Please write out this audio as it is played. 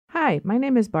Hi, my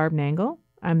name is Barb Nangle.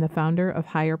 I'm the founder of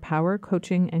Higher Power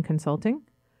Coaching and Consulting.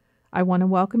 I want to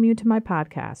welcome you to my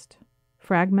podcast,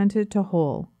 Fragmented to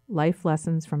Whole, Life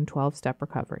Lessons from 12-Step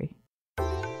Recovery.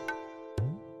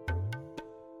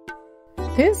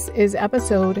 This is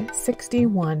episode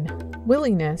 61,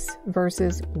 Willingness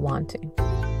versus Wanting.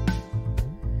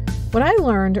 What I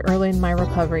learned early in my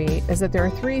recovery is that there are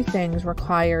three things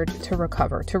required to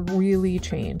recover, to really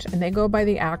change, and they go by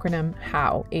the acronym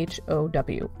HOW,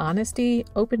 H-O-W, honesty,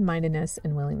 open-mindedness,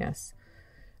 and willingness.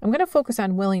 I'm going to focus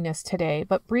on willingness today,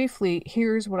 but briefly,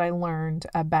 here's what I learned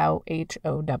about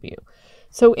H-O-W.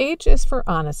 So H is for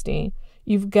honesty.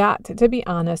 You've got to be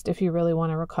honest if you really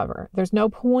want to recover. There's no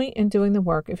point in doing the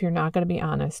work if you're not going to be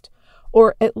honest,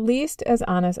 or at least as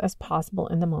honest as possible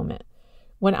in the moment.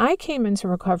 When I came into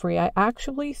recovery, I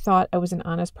actually thought I was an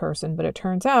honest person, but it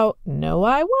turns out, no,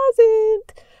 I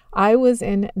wasn't. I was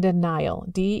in denial,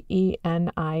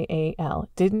 D-E-N-I-A-L.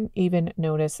 Didn't even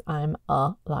notice I'm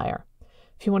a liar.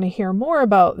 If you want to hear more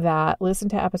about that, listen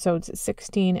to episodes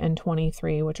 16 and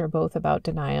 23, which are both about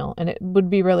denial. And it would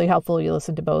be really helpful you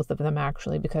listen to both of them,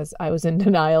 actually, because I was in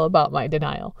denial about my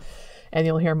denial. And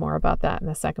you'll hear more about that in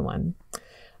the second one.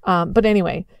 But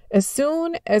anyway, as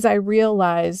soon as I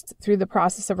realized through the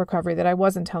process of recovery that I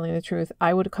wasn't telling the truth,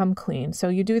 I would come clean. So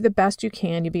you do the best you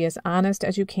can. You be as honest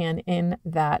as you can in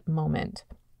that moment.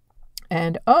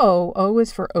 And O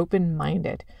is for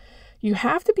open-minded. You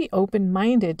have to be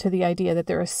open-minded to the idea that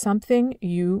there is something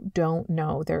you don't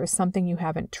know. There is something you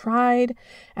haven't tried,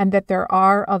 and that there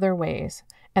are other ways,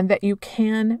 and that you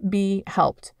can be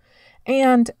helped.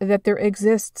 And that there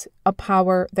exists a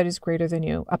power that is greater than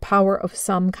you, a power of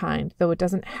some kind, though it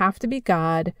doesn't have to be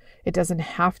God, it doesn't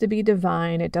have to be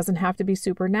divine, it doesn't have to be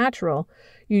supernatural.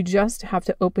 You just have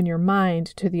to open your mind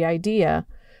to the idea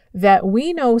that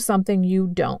we know something you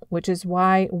don't, which is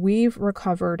why we've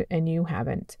recovered and you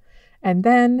haven't. And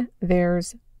then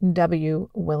there's W,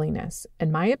 willingness.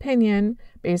 In my opinion,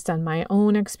 based on my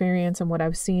own experience and what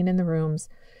I've seen in the rooms,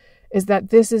 is that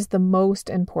this is the most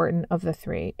important of the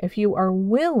three. If you are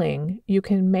willing, you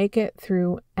can make it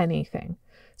through anything.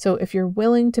 So if you're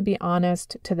willing to be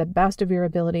honest to the best of your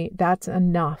ability, that's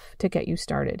enough to get you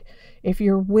started. If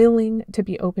you're willing to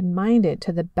be open-minded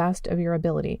to the best of your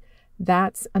ability,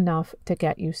 that's enough to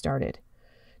get you started.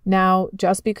 Now,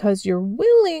 just because you're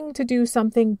willing to do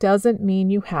something doesn't mean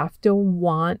you have to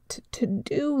want to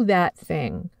do that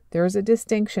thing. There's a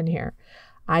distinction here.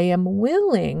 I am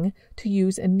willing to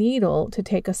use a needle to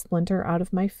take a splinter out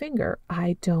of my finger.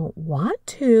 I don't want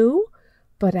to,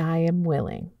 but I am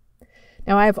willing.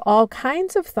 Now, I have all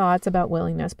kinds of thoughts about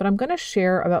willingness, but I'm going to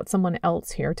share about someone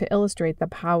else here to illustrate the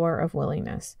power of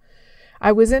willingness.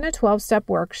 I was in a 12-step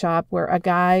workshop where a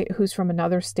guy who's from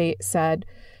another state said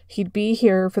he'd be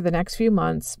here for the next few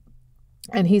months.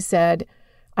 And he said,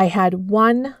 I had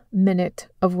 1 minute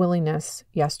of willingness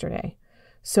yesterday.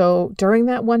 So during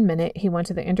that 1 minute, he went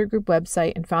to the intergroup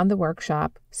website and found the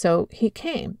workshop. So he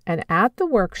came, and at the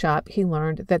workshop, he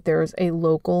learned that there's a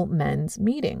local men's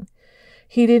meeting.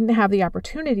 He didn't have the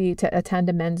opportunity to attend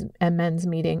a men's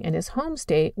meeting in his home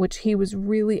state, which he was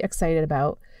really excited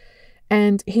about.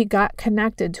 And he got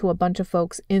connected to a bunch of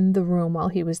folks in the room while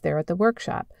he was there at the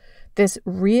workshop. This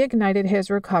reignited his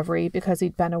recovery because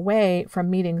he'd been away from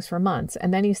meetings for months.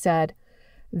 And then he said,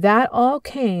 that all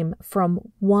came from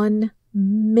 1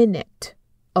 minute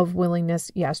of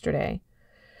willingness yesterday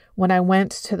when I went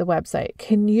to the website.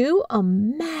 Can you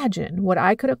imagine what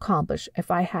I could accomplish if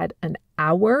I had an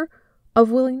hour of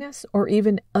willingness or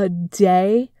even a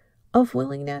day of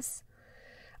willingness?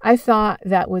 I thought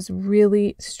that was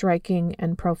really striking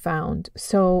and profound.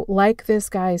 So like this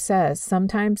guy says,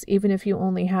 sometimes even if you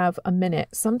only have a minute,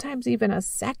 sometimes even a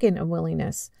second of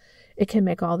willingness, it can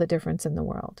make all the difference in the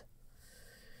world.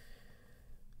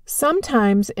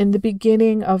 Sometimes in the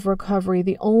beginning of recovery,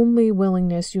 the only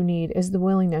willingness you need is the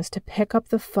willingness to pick up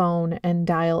the phone and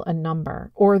dial a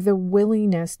number, or the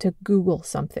willingness to Google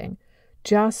something.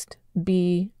 Just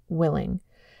be willing.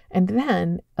 And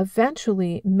then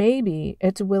eventually, maybe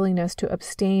it's willingness to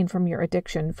abstain from your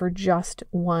addiction for just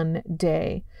 1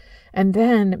 day. And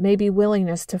then maybe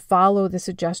willingness to follow the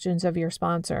suggestions of your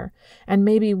sponsor, and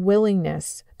maybe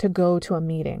willingness to go to a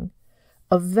meeting.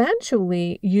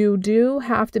 Eventually, you do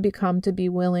have to become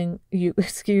willing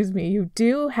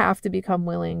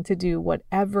to do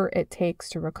whatever it takes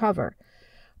to recover.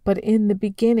 But in the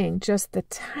beginning, just the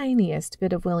tiniest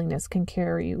bit of willingness can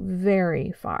carry you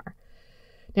very far.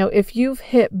 Now, if you've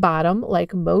hit bottom,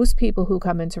 like most people who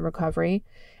come into recovery,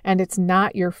 and it's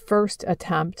not your first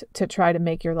attempt to try to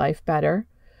make your life better,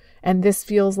 and this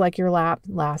feels like your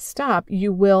last stop,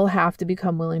 you will have to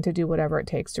become willing to do whatever it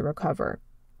takes to recover.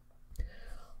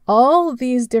 All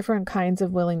these different kinds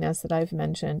of willingness that I've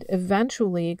mentioned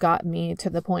eventually got me to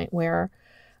the point where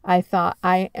I thought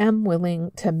I am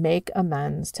willing to make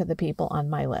amends to the people on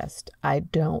my list. I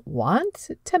don't want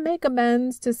to make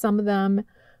amends to some of them,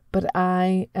 but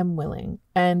I am willing.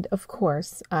 And of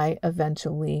course, I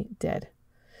eventually did.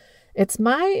 It's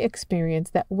my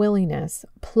experience that willingness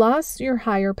plus your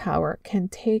higher power can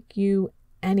take you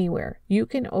anywhere. You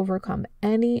can overcome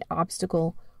any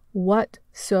obstacle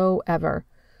whatsoever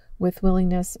with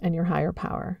willingness and your higher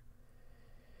power.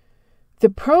 The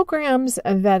programs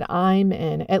that I'm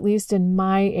in, at least in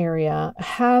my area,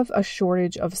 have a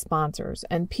shortage of sponsors,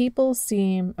 and people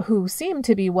who seem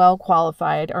to be well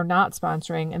qualified are not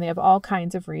sponsoring, and they have all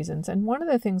kinds of reasons. And one of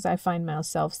the things I find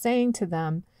myself saying to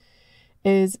them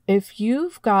is, if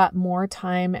you've got more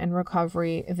time and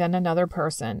recovery than another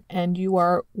person and you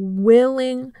are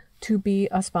willing to be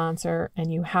a sponsor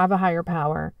and you have a higher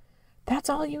power, that's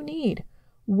all you need.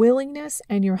 Willingness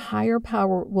and your higher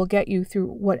power will get you through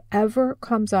whatever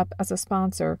comes up as a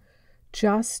sponsor,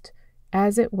 just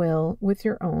as it will with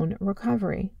your own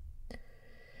recovery.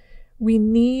 We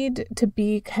need to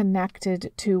be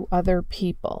connected to other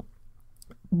people.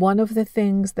 One of the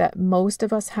things that most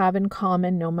of us have in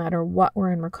common, no matter what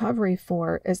we're in recovery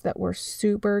for, is that we're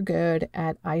super good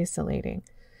at isolating.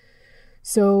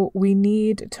 So we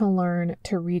need to learn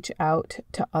to reach out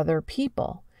to other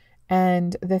people.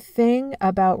 And the thing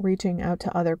about reaching out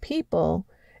to other people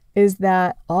is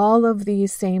that all of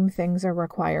these same things are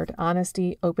required: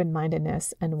 honesty,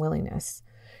 open-mindedness, and willingness.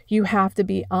 You have to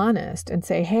be honest and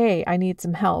say, hey, I need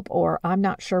some help, or I'm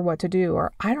not sure what to do,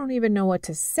 or I don't even know what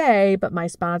to say, but my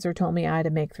sponsor told me I had to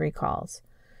make 3 calls.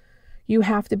 You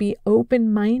have to be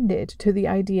open-minded to the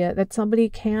idea that somebody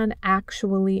can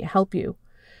actually help you,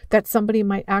 that somebody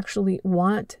might actually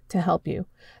want to help you,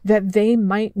 that they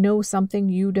might know something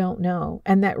you don't know,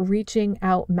 and that reaching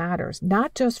out matters,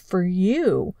 not just for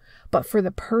you, but for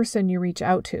the person you reach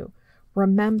out to.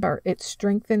 Remember, it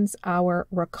strengthens our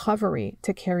recovery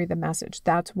to carry the message.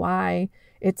 That's why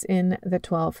it's in the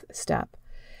 12th step.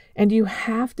 And you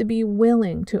have to be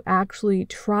willing to actually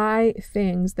try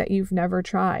things that you've never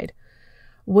tried.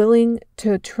 Willing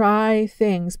to try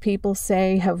things people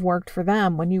say have worked for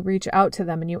them when you reach out to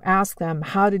them and you ask them,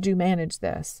 how did you manage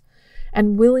this?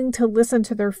 And willing to listen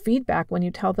to their feedback when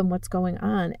you tell them what's going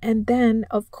on. And then,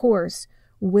 of course,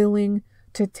 willing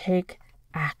to take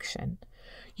action.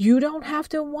 You don't have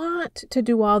to want to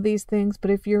do all these things,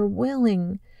 but if you're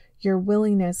willing, your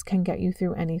willingness can get you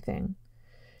through anything.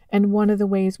 And one of the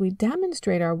ways we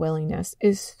demonstrate our willingness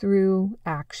is through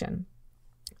action.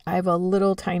 I have a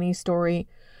little tiny story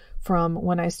from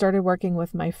when I started working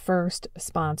with my first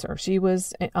sponsor. She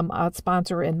was a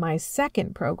sponsor in my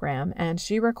second program, and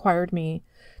she required me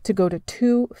to go to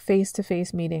 2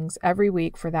 face-to-face meetings every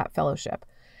week for that fellowship.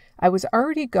 I was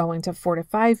already going to 4 to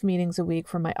 5 meetings a week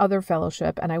for my other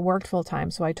fellowship, and I worked full-time,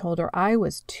 so I told her I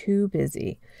was too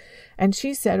busy. And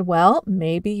she said, well,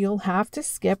 maybe you'll have to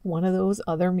skip one of those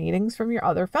other meetings from your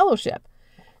other fellowship.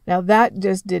 Now, that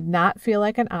just did not feel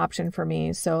like an option for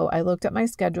me, so I looked at my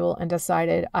schedule and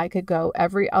decided I could go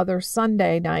every other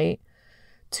Sunday night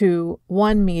to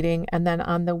one meeting, and then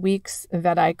on the weeks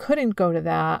that I couldn't go to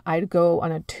that, I'd go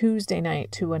on a Tuesday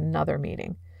night to another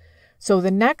meeting. So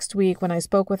the next week when I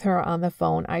spoke with her on the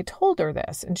phone, I told her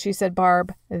this, and she said,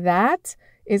 Barb, that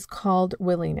is called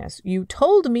willingness. You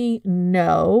told me,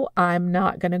 no, I'm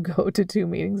not going to go to 2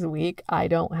 meetings a week. I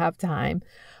don't have time.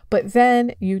 But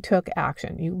then you took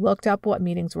action. You looked up what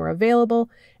meetings were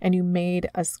available and you made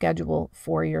a schedule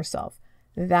for yourself.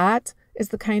 That is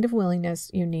the kind of willingness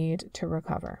you need to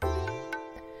recover.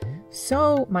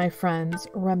 So, my friends,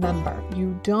 remember,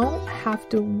 you don't have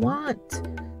to want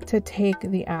to take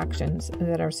the actions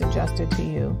that are suggested to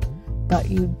you, but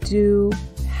you do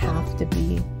have to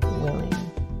be willing.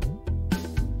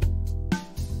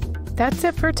 That's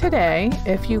it for today.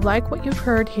 If you like what you've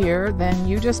heard here, then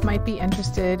you just might be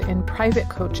interested in private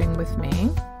coaching with me.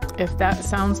 If that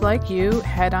sounds like you,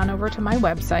 head on over to my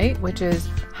website, which is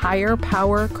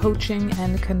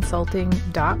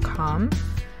higherpowercoachingandconsulting.com,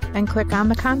 and click on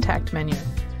the contact menu.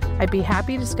 I'd be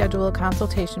happy to schedule a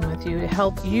consultation with you to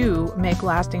help you make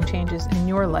lasting changes in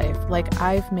your life, like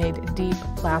I've made deep,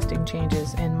 lasting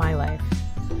changes in my life.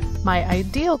 My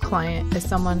ideal client is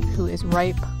someone who is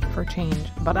ripe for change,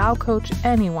 but I'll coach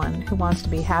anyone who wants to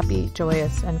be happy,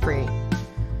 joyous, and free.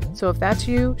 So if that's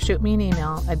you, shoot me an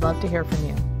email. I'd love to hear from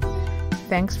you.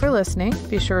 Thanks for listening.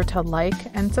 Be sure to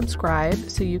like and subscribe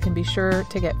so you can be sure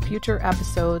to get future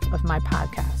episodes of my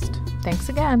podcast. Thanks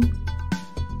again.